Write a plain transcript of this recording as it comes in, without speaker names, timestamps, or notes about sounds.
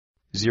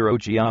zero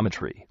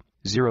geometry,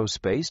 zero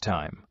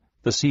space-time.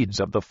 The seeds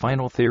of the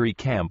final theory.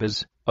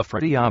 Kambiz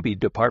Afrasiabi,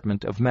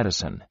 Department of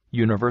Medicine,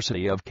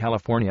 University of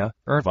California,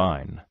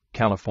 Irvine,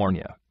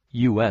 California,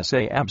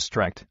 USA.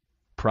 Abstract.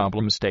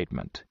 Problem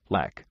statement: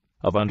 lack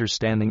of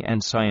understanding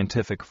and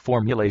scientific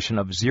formulation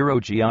of zero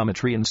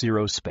geometry and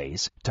zero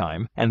space,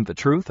 time, and the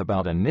truth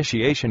about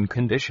initiation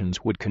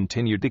conditions would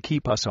continue to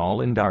keep us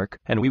all in dark,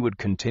 and we would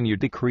continue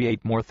to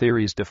create more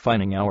theories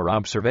defining our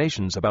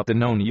observations about the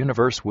known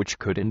universe, which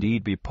could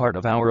indeed be part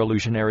of our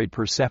illusionary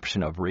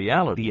perception of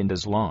reality, and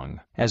as long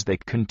as they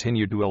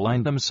continue to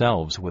align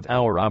themselves with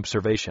our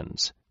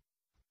observations,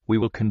 we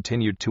will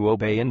continue to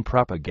obey and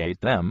propagate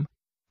them.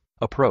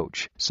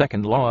 Approach.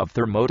 Second law of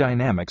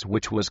thermodynamics,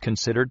 which was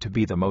considered to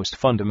be the most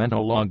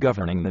fundamental law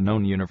governing the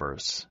known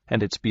universe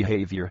and its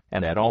behavior,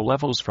 and at all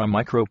levels from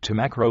micro to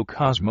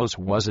macrocosmos,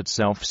 was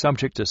itself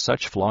subject to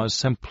such flaws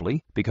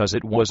simply because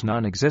it was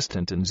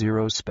non-existent in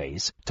zero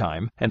space,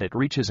 time, and it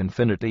reaches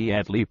infinity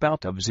at leap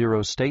out of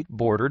zero state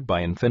bordered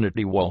by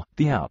infinity wall,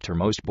 the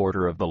outermost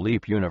border of the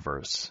leap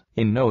universe,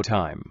 in no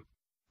time.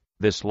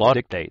 This law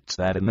dictates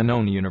that in the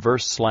known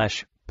universe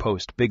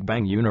post-Big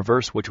Bang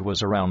universe, which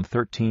was around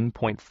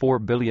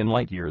 13.4 billion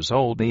light-years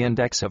old, the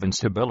index of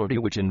instability,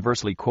 which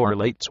inversely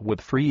correlates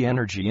with free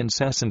energy,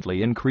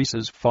 incessantly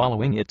increases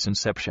following its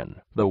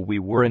inception. Though we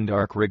were in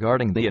dark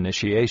regarding the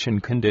initiation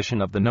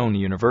condition of the known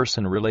universe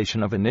and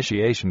relation of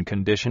initiation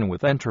condition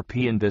with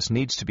entropy, and this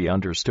needs to be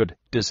understood,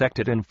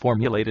 dissected, and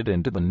formulated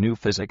into the new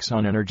physics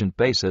on an urgent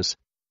basis.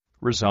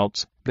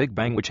 Results: Big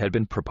Bang, which had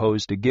been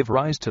proposed to give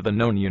rise to the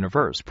known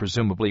universe,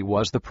 presumably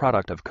was the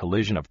product of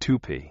collision of two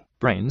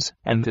p-branes,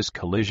 and this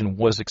collision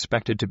was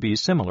expected to be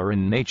similar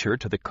in nature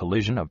to the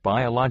collision of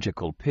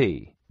biological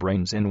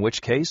p-branes, in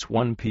which case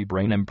one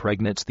p-brane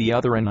impregnates the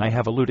other, and I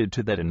have alluded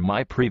to that in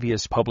my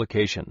previous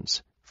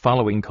publications.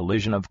 Following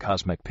collision of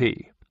cosmic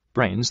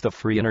p-branes, the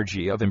free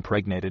energy of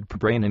impregnated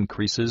p-brane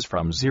increases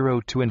from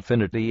zero to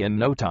infinity in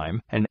no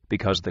time, and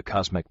because the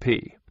cosmic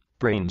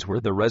p-branes were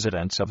the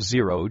residents of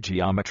zero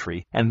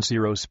geometry and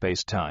zero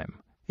space-time,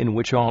 in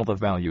which all the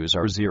values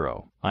are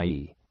zero,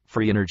 i.e.,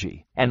 free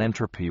energy and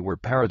entropy were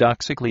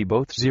paradoxically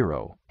both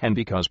zero, and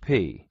because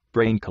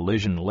p-brane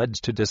collision leads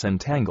to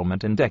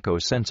disentanglement and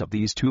decohescence of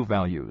these two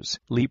values,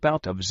 leap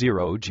out of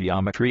zero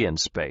geometry and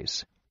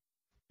space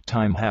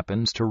time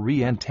happens to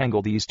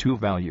re-entangle these two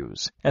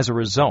values, as a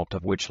result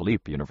of which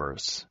leap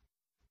universe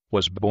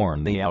was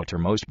born, the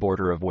outermost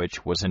border of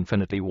which was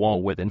infinity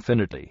wall with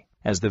infinity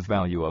as the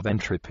value of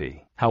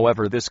entropy.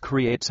 However, this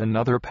creates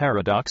another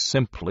paradox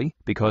simply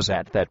because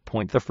at that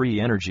point the free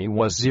energy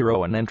was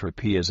zero and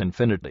entropy is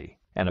infinity,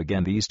 and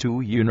again these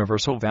two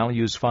universal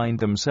values find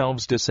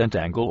themselves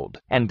disentangled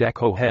and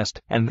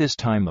decohesced, and this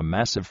time the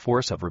massive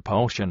force of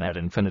repulsion at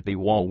infinity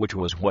wall, which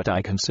was what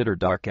I consider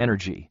dark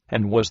energy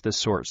and was the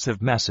source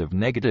of massive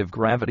negative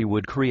gravity,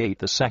 would create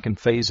the second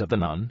phase of the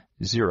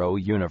non-zero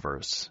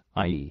universe,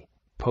 i.e.,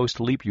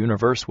 post-leap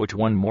universe, which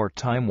one more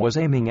time was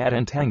aiming at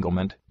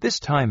entanglement, this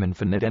time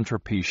infinite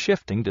entropy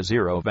shifting to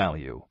zero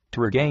value,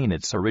 to regain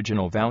its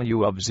original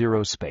value of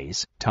zero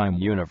space-time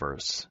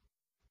universe.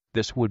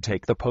 This would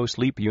take the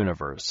post-leap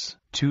universe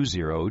to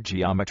zero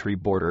geometry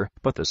border,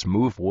 but this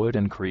move would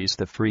increase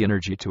the free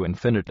energy to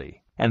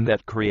infinity, and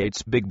that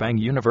creates Big Bang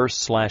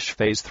universe /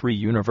 phase 3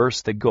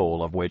 universe, the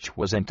goal of which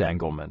was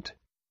entanglement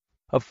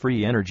of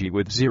free energy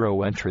with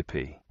zero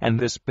entropy, and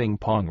this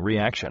ping-pong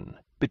reaction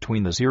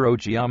between the zero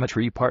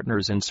geometry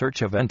partners in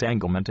search of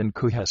entanglement and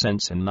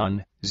cohescence in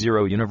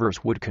non-zero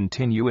universe would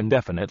continue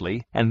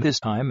indefinitely, and this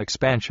time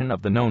expansion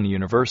of the known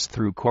universe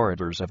through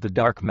corridors of the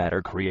dark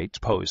matter creates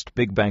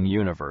post-Big Bang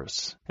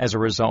universe, as a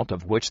result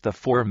of which the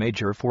four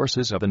major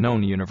forces of the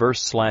known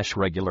universe /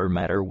 regular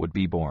matter would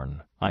be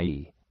born,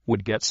 i.e.,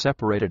 would get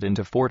separated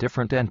into four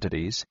different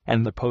entities,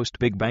 and the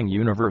post-Big Bang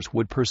universe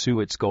would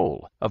pursue its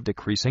goal of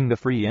decreasing the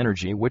free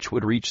energy, which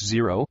would reach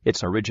zero,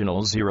 its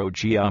original zero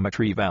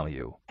geometry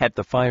value, at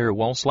the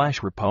firewall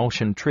 /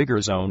 repulsion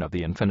trigger zone of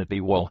the infinity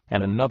wall,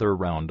 and another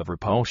round of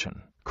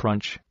repulsion,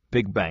 crunch,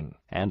 Big Bang,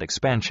 and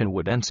expansion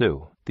would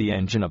ensue, the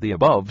engine of the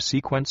above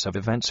sequence of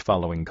events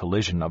following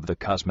collision of the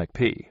cosmic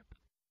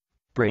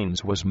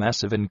p-branes was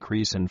massive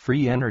increase in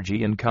free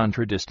energy in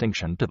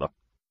contradistinction to the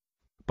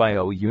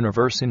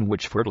bio-universe, in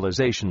which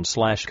fertilization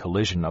 /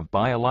 collision of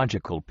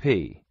biological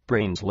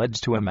p-branes leads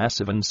to a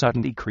massive and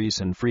sudden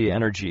decrease in free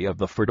energy of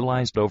the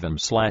fertilized ovum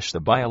 /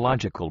 the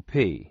biological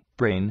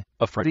p-brane,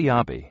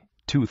 Afrasiabi,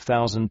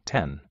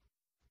 2010.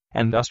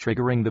 And thus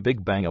triggering the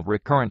Big Bang of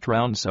recurrent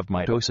rounds of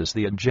mitosis,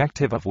 the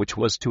objective of which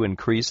was to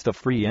increase the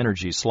free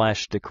energy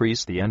 /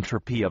 decrease the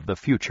entropy of the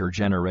future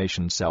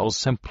generation cells,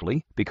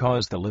 simply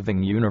because the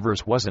living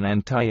universe was an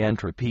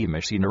anti-entropy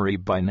machinery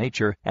by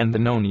nature, and the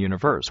known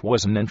universe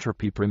was an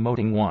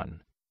entropy-promoting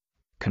one.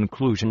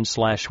 Conclusion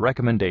 /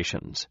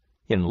 recommendations.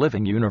 In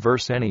living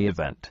universe, any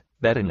event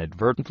that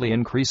inadvertently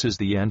increases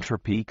the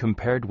entropy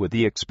compared with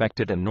the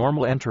expected and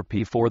normal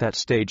entropy for that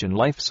stage in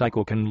life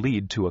cycle can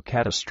lead to a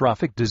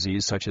catastrophic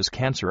disease such as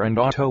cancer and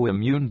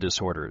autoimmune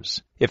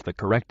disorders, if the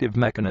corrective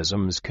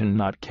mechanisms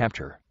cannot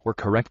capture or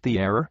correct the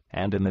error,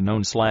 and in the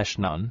known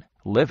 /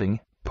 living,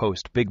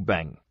 post-Big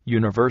Bang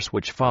universe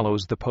which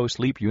follows the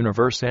post-leap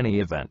universe. Any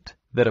event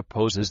that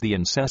opposes the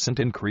incessant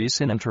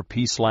increase in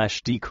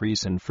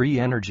entropy/decrease in free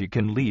energy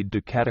can lead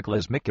to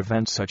cataclysmic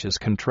events such as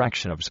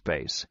contraction of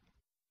space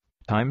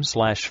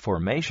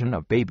time/formation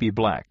of baby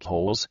black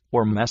holes,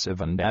 or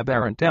massive and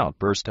aberrant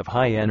outburst of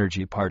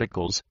high-energy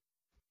particles.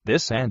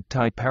 This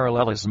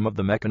anti-parallelism of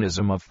the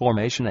mechanism of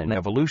formation and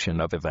evolution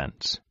of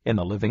events in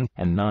the living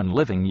and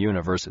non-living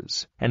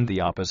universes, and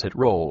the opposite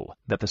role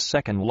that the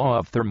second law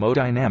of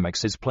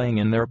thermodynamics is playing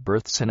in their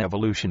births and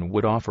evolution,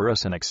 would offer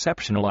us an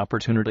exceptional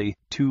opportunity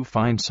to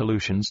find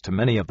solutions to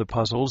many of the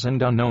puzzles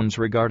and unknowns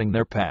regarding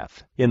their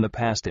path in the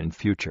past and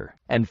future,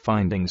 and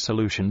finding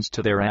solutions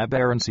to their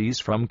aberrancies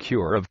from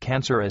cure of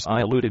cancer, as I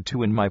alluded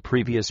to in my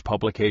previous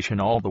publication,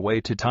 all the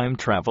way to time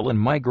travel and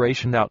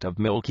migration out of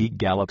Milky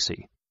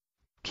Galaxy.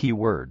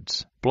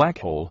 Keywords: black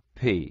hole,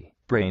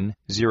 p-brane,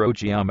 zero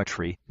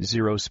geometry,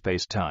 zero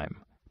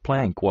space-time,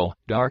 Planck,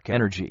 dark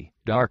energy,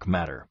 dark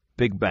matter,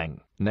 Big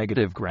Bang,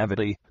 negative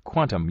gravity,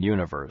 quantum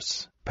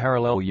universe,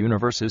 parallel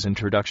universes.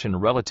 Introduction: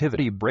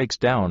 relativity breaks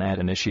down at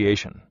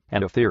initiation,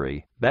 and a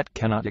theory that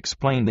cannot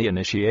explain the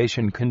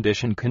initiation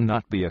condition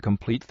cannot be a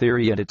complete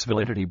theory, and its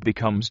validity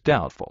becomes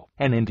doubtful.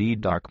 And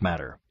indeed, dark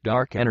matter,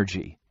 dark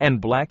energy,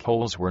 and black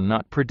holes were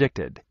not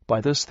predicted by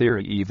this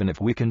theory, even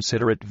if we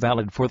consider it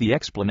valid for the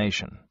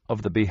explanation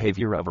of the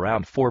behavior of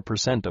around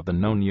 4% of the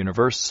known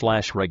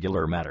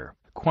universe/regular matter.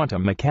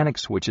 Quantum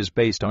mechanics, which is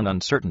based on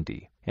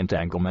uncertainty,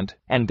 entanglement,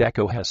 and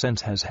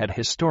decohescence, has had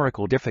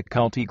historical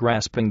difficulty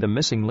grasping the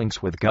missing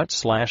links with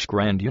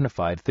gut/grand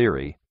unified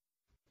theory.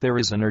 There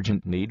is an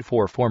urgent need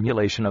for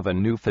formulation of a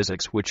new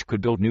physics which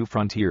could build new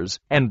frontiers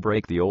and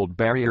break the old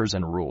barriers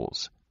and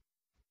rules.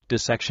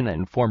 Dissection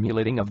and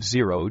formulating of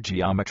zero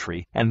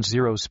geometry and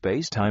zero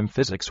space-time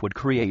physics would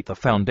create the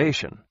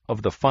foundation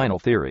of the final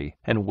theory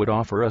and would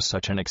offer us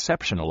such an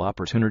exceptional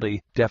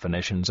opportunity.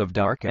 Definitions of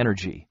dark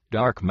energy,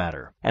 dark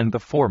matter, and the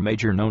four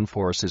major known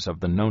forces of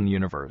the known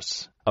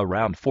universe.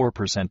 Around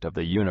 4% of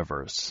the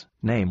universe,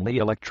 namely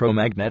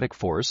electromagnetic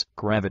force,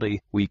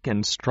 gravity, weak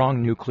and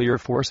strong nuclear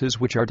forces,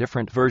 which are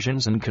different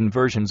versions and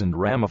conversions and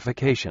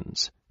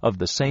ramifications of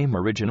the same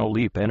original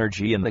leap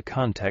energy in the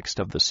context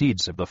of the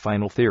seeds of the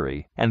final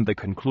theory, and the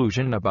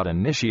conclusion about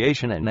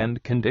initiation and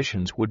end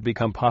conditions would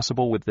become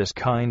possible with this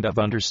kind of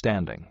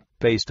understanding.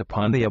 Based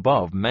upon the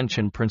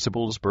above-mentioned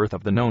principles, birth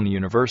of the known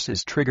universe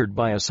is triggered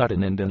by a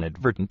sudden and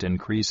inadvertent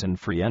increase in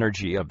free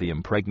energy of the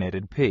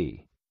impregnated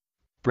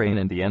p-brane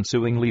and the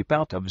ensuing leap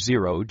out of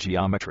zero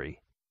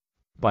geometry.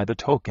 By the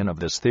token of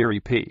this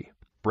theory,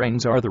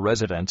 p-branes are the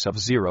residents of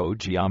zero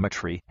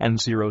geometry and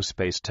zero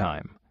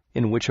space-time,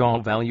 in which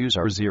all values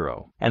are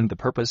zero, and the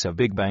purpose of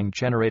Big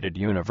Bang-generated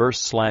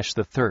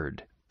universe/the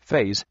third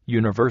phase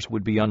universe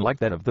would be unlike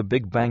that of the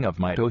Big Bang of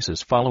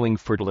mitosis following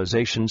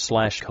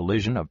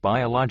fertilization/collision of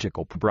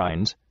biological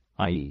p-branes,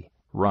 i.e.,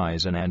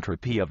 rise in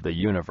entropy of the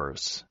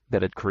universe,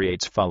 that it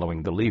creates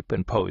following the leap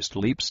and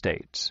post-leap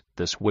states.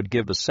 This would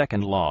give the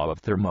second law of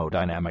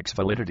thermodynamics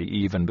validity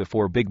even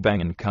before Big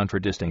Bang and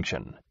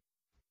contradistinction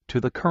to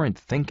the current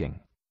thinking.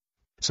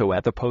 So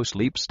at the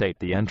post-leap state,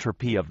 the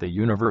entropy of the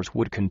universe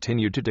would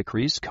continue to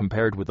decrease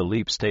compared with the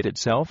leap state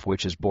itself,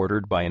 which is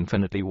bordered by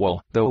infinity,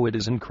 though it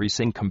is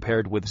increasing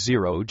compared with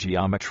zero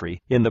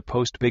geometry in the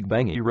post-Big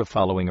Bang era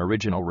following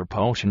original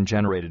repulsion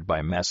generated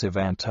by massive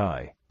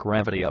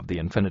anti-gravity of the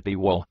infinity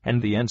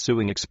and the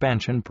ensuing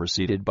expansion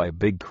preceded by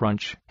Big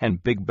Crunch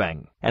and Big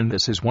Bang. And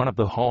this is one of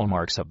the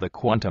hallmarks of the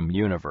quantum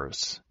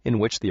universe, in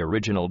which the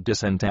original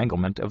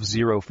disentanglement of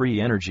zero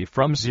free energy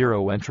from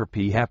zero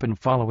entropy happened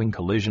following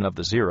collision of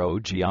the zero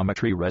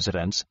geometry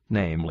residents,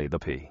 namely the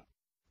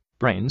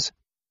p-branes.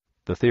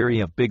 The theory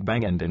of Big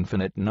Bang and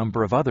infinite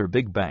number of other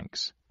Big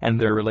Bangs, and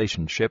their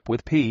relationship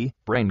with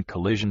p-brane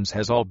collisions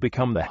has all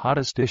become the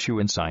hottest issue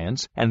in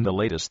science and the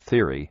latest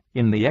theory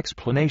in the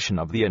explanation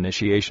of the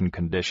initiation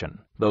condition,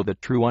 though the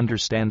true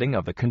understanding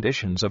of the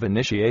conditions of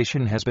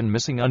initiation has been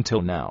missing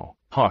until now.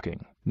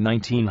 Hawking,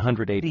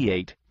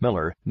 1988,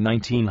 Miller,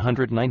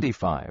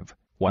 1995,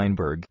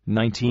 Weinberg,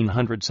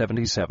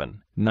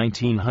 1977,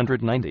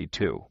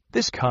 1992.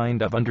 This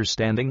kind of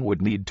understanding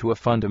would lead to a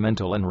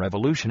fundamental and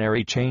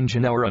revolutionary change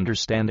in our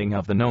understanding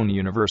of the known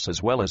universe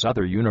as well as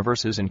other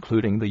universes,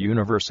 including the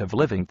universe of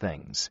living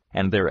things,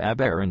 and their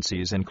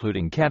aberrancies,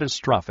 including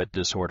catastrophic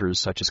disorders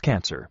such as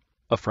cancer.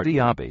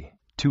 Afrasiabi,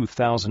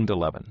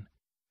 2011.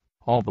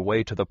 All the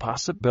way to the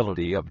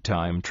possibility of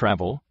time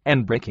travel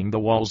and breaking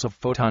the walls of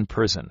photon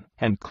prison,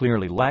 and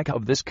clearly lack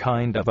of this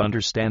kind of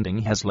understanding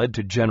has led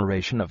to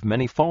generation of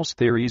many false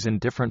theories in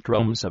different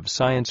realms of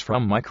science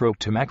from micro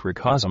to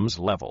macrocosms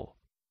level.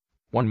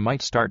 One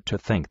might start to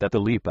think that the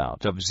leap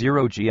out of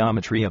zero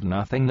geometry of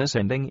nothingness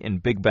ending in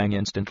Big Bang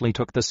instantly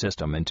took the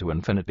system into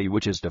infinity,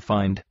 which is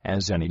defined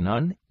as any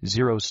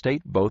non-zero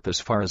state both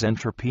as far as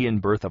entropy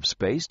and birth of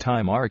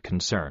space-time are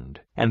concerned,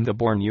 and the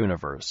born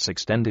universe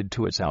extended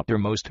to its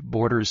outermost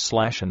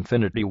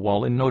borders/infinity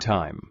wall in no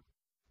time.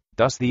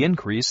 Thus the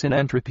increase in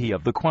entropy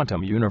of the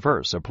quantum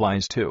universe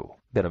applies to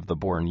that of the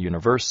born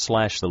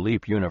universe/the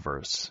leap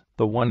universe,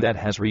 the one that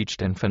has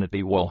reached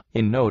infinity will,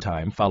 in no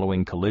time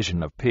following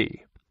collision of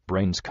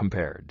p-branes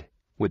compared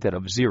with that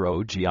of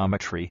zero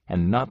geometry,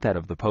 and not that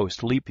of the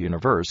post-leap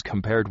universe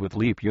compared with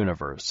leap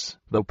universe.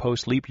 The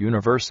post-leap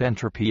universe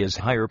entropy is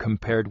higher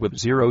compared with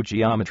zero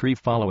geometry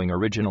following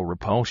original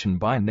repulsion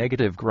by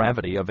negative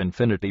gravity of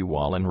infinity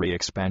wall and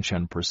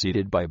re-expansion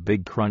preceded by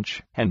Big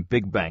Crunch and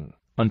Big Bang,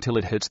 until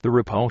it hits the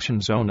repulsion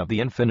zone of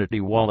the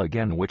infinity wall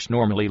again, which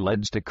normally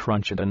leads to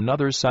crunch and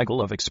another cycle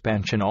of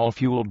expansion, all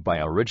fueled by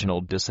original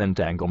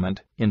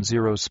disentanglement in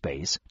zero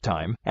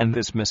space-time. And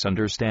this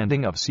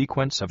misunderstanding of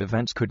sequence of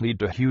events could lead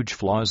to huge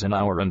flaws in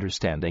our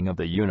understanding of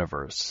the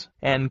universe,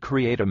 and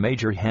create a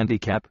major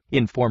handicap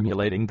in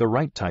formulating the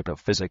right type of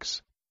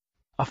physics.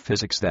 A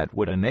physics that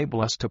would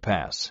enable us to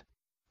pass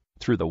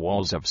through the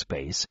walls of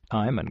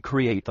space-time and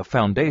create the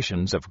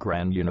foundations of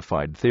grand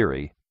unified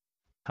theory.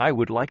 I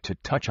would like to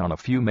touch on a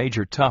few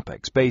major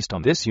topics based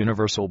on this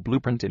universal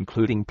blueprint,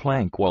 including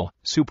Planck wall,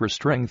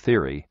 superstring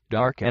theory,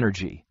 dark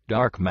energy,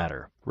 dark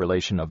matter,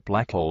 relation of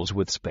black holes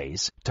with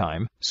space,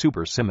 time,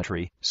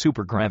 supersymmetry,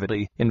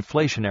 supergravity,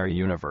 inflationary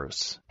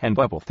universe, and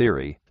bubble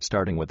theory,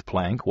 starting with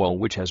Planck wall,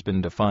 which has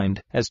been defined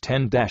as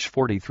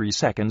 10-43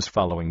 seconds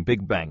following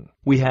Big Bang.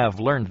 We have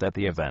learned that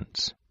the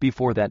events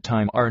before that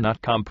time are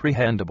not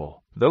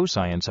comprehensible, though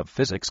science of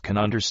physics can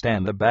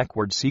understand the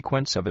backward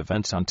sequence of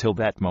events until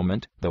that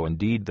moment, though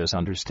indeed this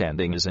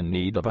understanding is in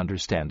need of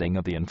understanding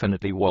of the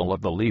infinity wall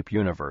of the leap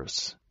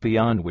universe,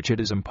 beyond which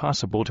it is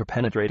impossible to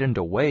penetrate and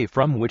away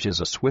from which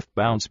is a swift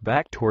bounce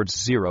back towards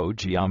zero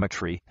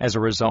geometry as a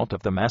result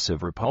of the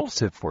massive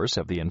repulsive force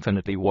of the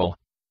infinity wall.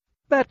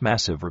 That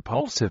massive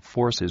repulsive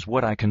force is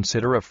what I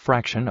consider a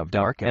fraction of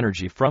dark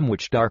energy from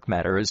which dark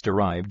matter is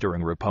derived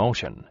during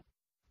repulsion.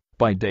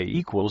 By day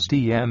equals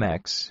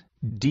dmx,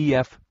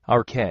 df,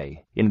 Rk.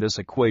 In this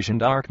equation,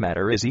 dark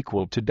matter is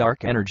equal to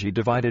dark energy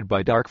divided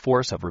by dark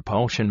force of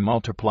repulsion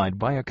multiplied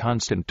by a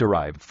constant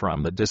derived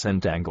from the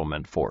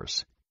disentanglement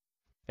force.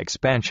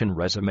 Expansion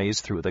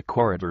resumes through the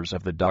corridors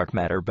of the dark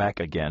matter back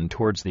again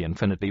towards the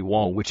infinity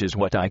wall, which is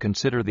what I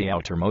consider the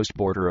outermost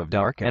border of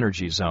dark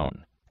energy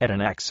zone, at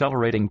an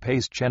accelerating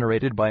pace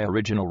generated by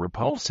original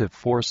repulsive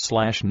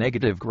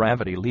force/negative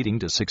gravity, leading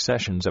to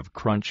successions of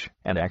crunch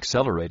and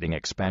accelerating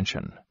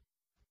expansion.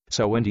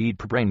 So indeed,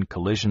 p-brane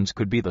collisions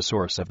could be the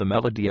source of the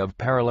melody of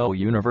parallel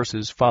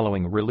universes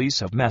following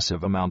release of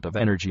massive amount of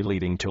energy,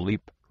 leading to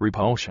leap,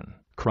 repulsion,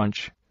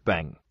 crunch,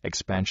 bang,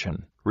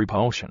 expansion,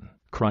 repulsion,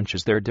 crunch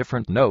as their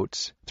different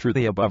notes. Through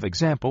the above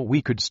example,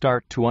 we could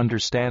start to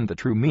understand the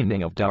true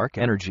meaning of dark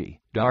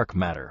energy, dark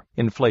matter,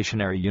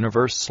 inflationary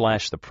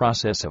universe/the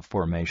process of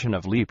formation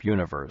of leap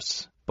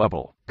universe,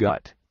 bubble,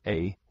 gut,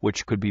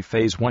 which could be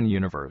phase 1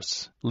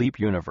 universe, leap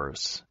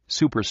universe,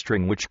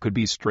 superstring, which could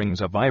be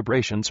strings of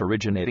vibrations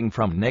originating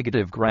from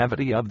negative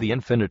gravity of the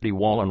infinity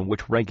wall on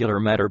which regular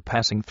matter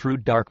passing through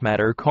dark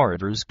matter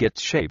corridors gets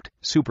shaped,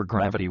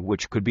 supergravity,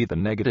 which could be the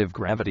negative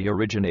gravity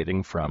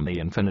originating from the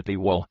infinity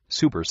wall,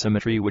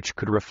 supersymmetry, which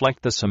could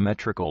reflect the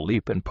symmetrical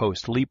leap and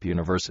post-leap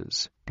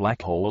universes,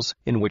 black holes,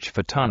 in which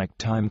photonic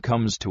time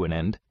comes to an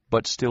end,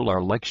 but still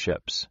are like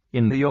ships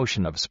in the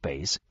ocean of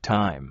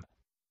space-time,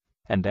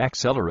 and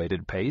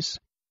accelerated pace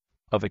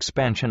of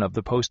expansion of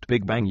the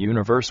post-Big Bang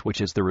universe,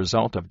 which is the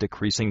result of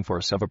decreasing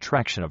force of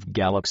attraction of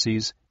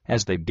galaxies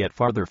as they get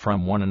farther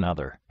from one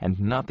another, and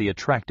not the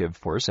attractive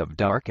force of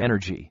dark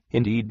energy.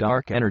 Indeed,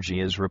 dark energy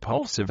is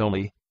repulsive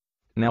only.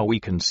 Now we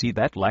can see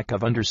that lack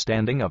of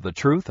understanding of the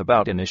truth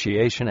about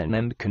initiation and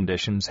end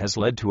conditions has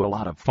led to a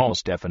lot of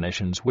false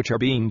definitions which are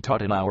being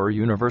taught in our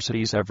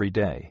universities every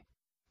day.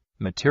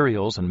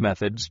 Materials and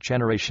methods: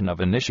 generation of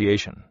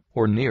initiation,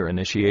 or near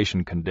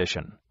initiation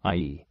condition,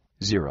 i.e.,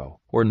 zero,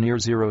 or near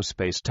zero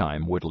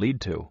space-time, would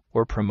lead to,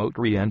 or promote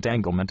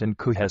re-entanglement and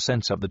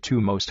cohescence of the two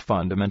most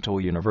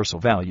fundamental universal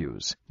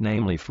values,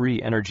 namely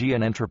free energy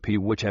and entropy,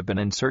 which have been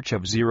in search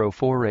of zero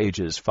for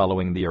ages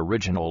following the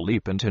original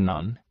leap into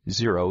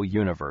non-zero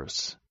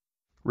universe.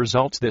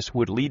 Results: this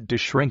would lead to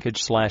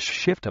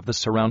shrinkage/shift of the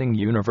surrounding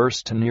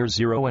universe to near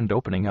zero and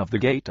opening of the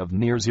gate of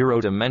near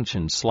zero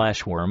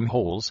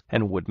dimensions/wormholes,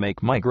 and would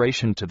make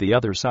migration to the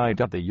other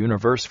side of the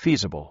universe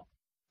feasible.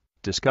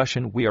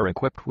 Discussion: we are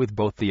equipped with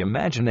both the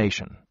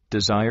imagination,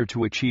 desire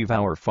to achieve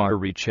our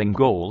far-reaching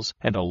goals,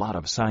 and a lot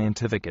of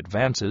scientific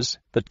advances.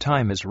 The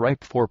time is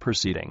ripe for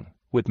proceeding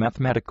with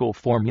mathematical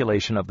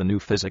formulation of the new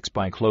physics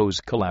by close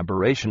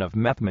collaboration of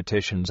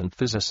mathematicians and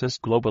physicists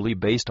globally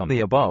based on the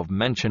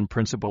above-mentioned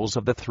principles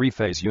of the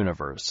three-phase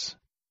universe.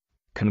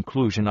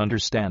 Conclusion: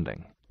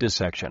 understanding,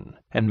 dissection,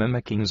 and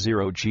mimicking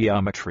zero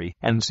geometry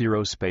and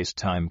zero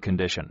space-time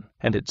condition,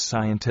 and its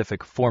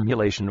scientific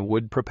formulation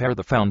would prepare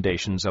the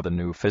foundations of the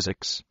new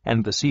physics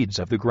and the seeds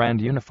of the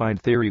grand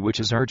unified theory which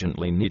is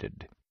urgently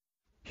needed.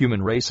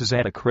 Human race is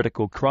at a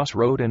critical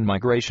crossroad, and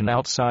migration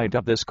outside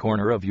of this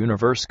corner of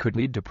universe could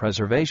lead to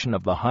preservation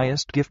of the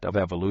highest gift of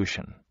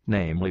evolution,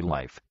 namely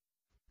life.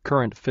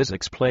 Current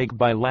physics, plagued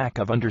by lack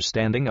of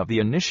understanding of the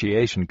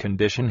initiation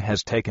condition,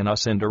 has taken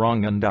us into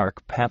wrong and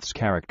dark paths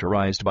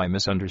characterized by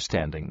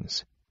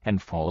misunderstandings and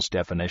false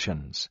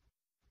definitions.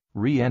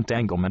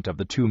 re-entanglement of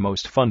the two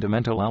most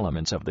fundamental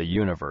elements of the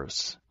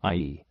universe,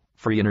 i.e.,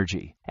 free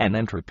energy and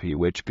entropy,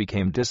 which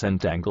became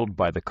disentangled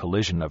by the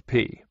collision of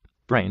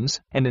p-branes,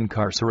 and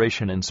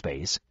incarceration in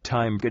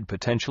space-time could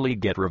potentially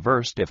get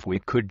reversed if we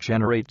could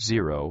generate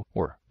zero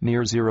or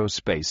near-zero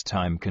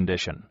space-time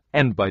condition.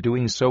 And by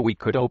doing so we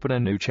could open a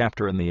new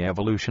chapter in the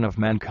evolution of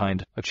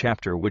mankind, a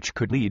chapter which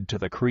could lead to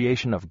the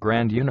creation of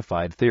grand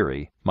unified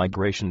theory,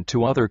 migration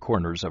to other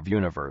corners of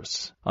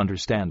universe,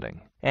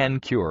 understanding,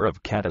 and cure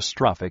of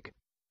catastrophic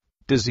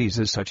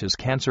diseases such as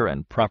cancer,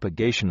 and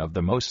propagation of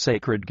the most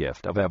sacred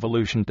gift of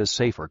evolution to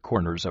safer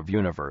corners of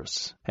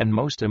universe, and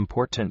most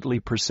importantly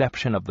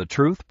perception of the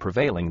truth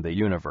prevailing the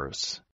universe.